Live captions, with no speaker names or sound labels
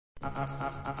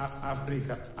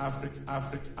Africa, Africa,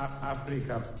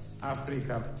 Africa,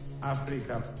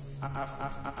 Africa,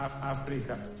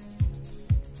 Africa.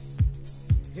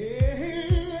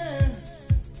 Hey,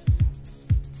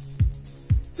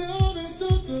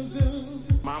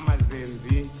 Mama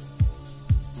Zenzi,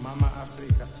 Mama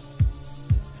Africa.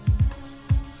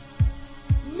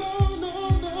 No, no,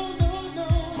 no, no, no.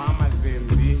 Mama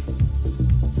Zenzi,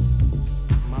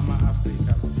 Mama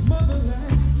Africa.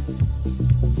 Motherland,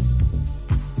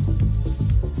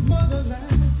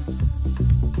 motherland.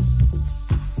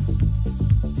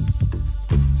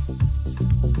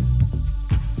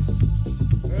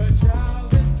 A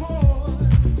child is born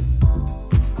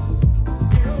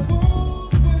in a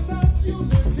world without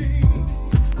unity.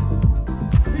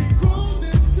 He grows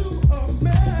into a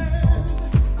man,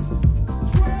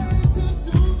 trying to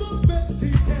do the best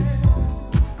he can.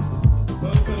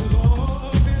 But the law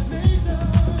of his nation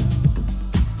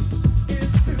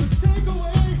is to take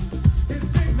away his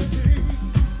dignity,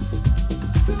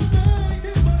 to make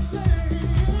him a slave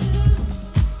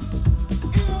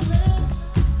in a land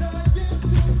that gets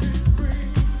to be free.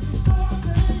 So I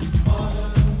say, Father,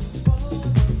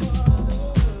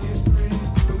 give praise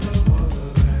to the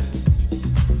motherland.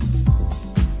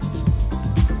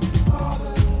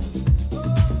 Father,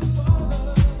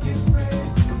 give praise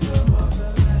to the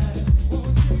motherland.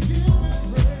 Won't you give him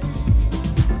praise?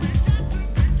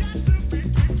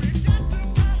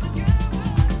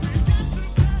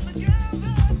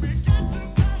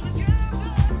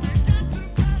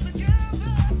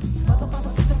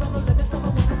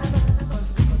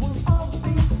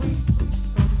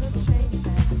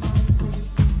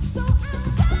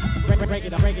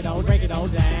 Break it on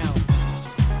down.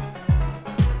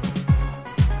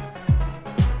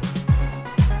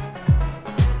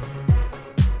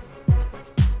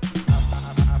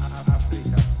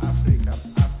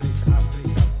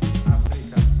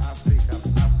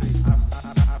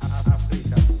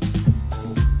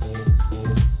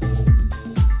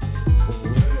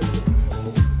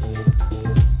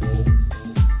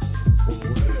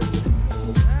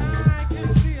 I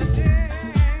can see a day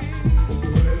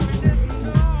when there's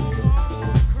no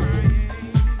more crying.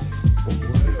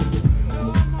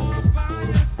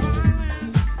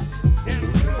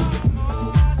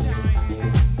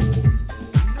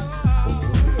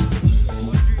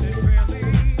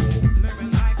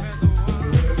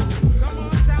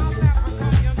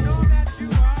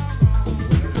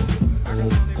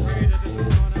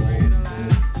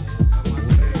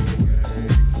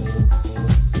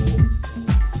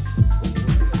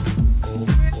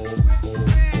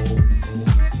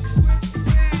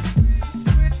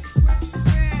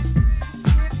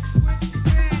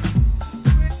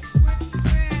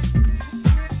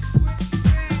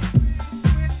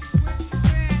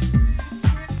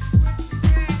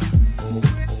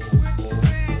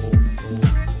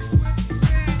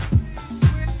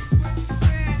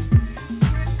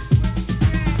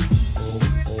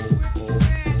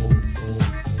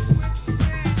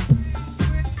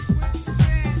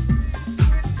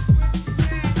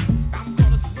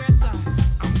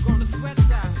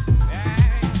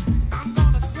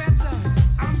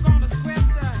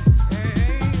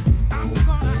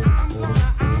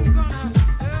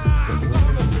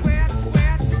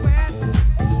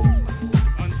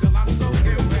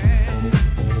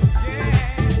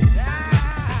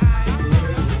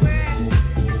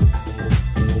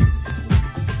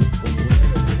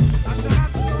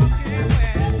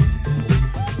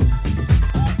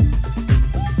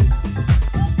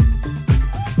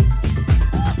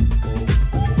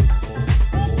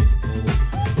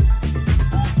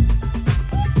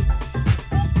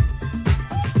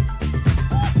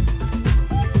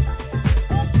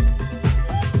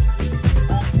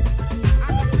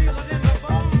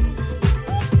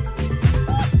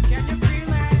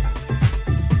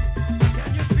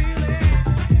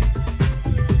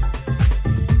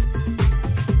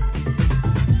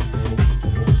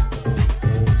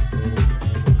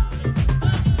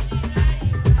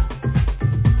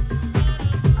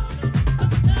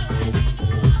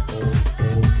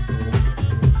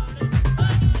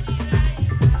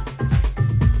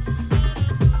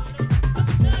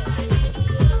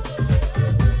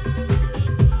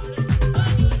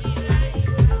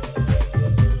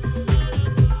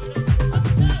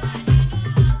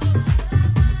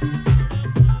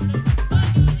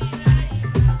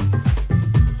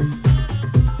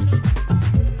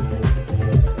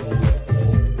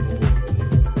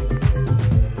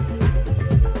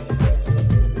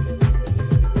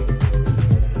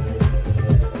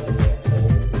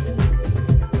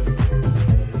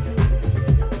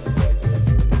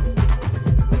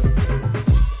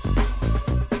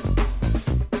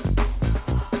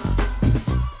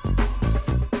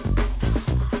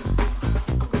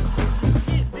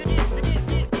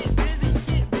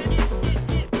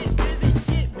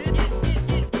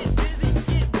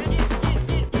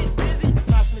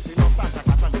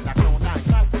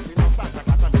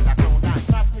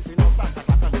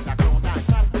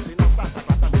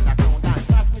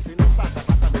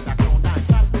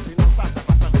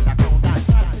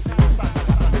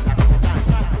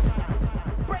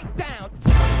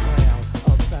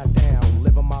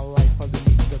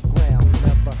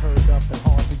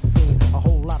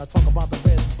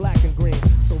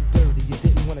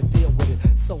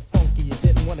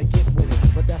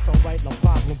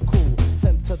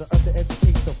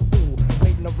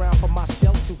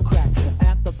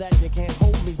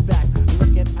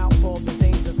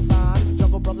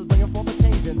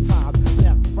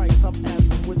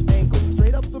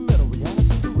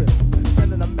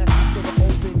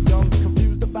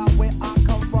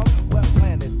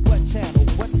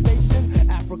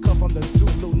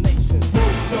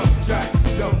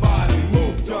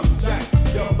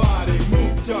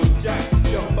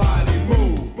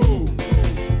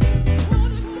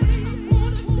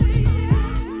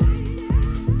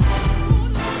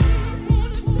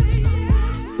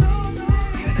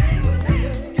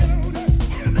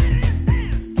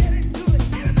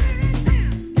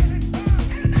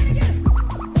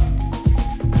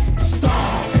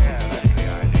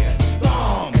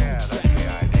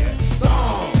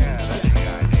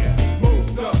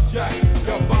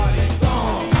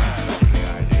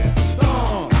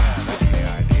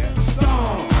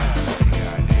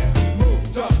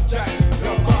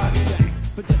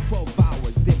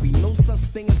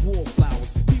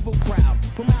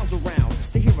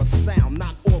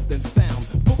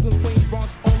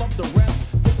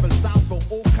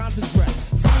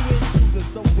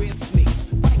 wear sneaks.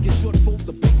 Biking short for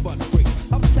the big butt freaks.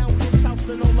 Uptown kids house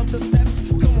and all of the steps.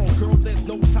 Come on, girl, there's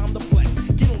no time to flex.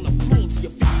 Get on the floor till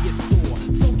your feet get sore.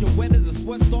 Soaking wet as the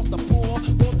sweat starts to pour.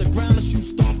 On the ground as you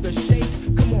stomp the shake.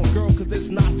 Come on, girl, cause it's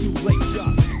not too late.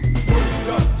 Just Move,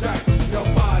 jump, jack, your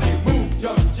body. Move,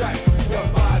 jump, jack, your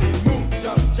body. Move,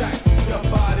 jump, jack, your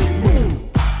body. Move,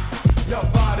 your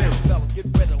body. fellas, get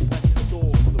ready to let the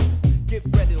doors loose. Get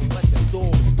ready to let the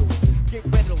doors loose. Get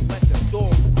ready to let the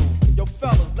dogs loose. Yo,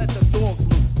 fellas, let the dogs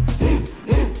loose.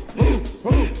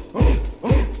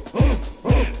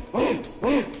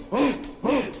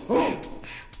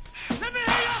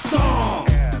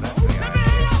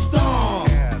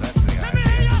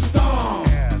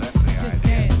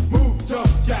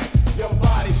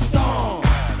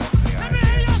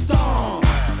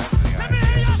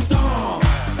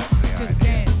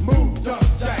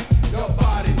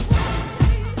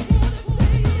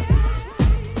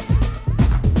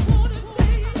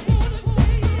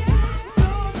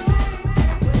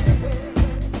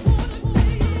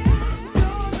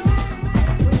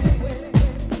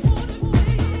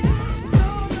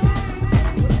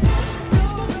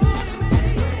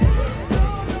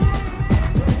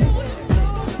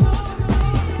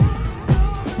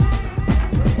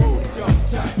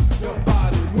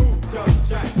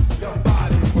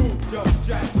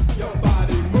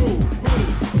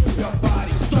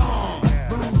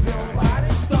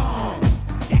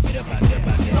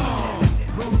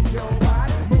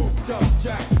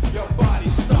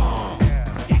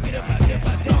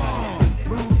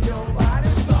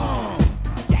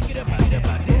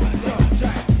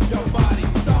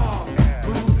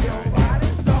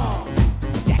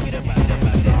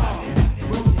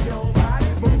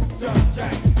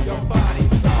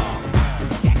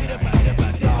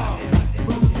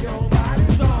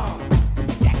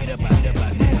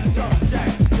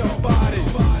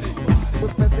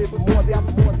 With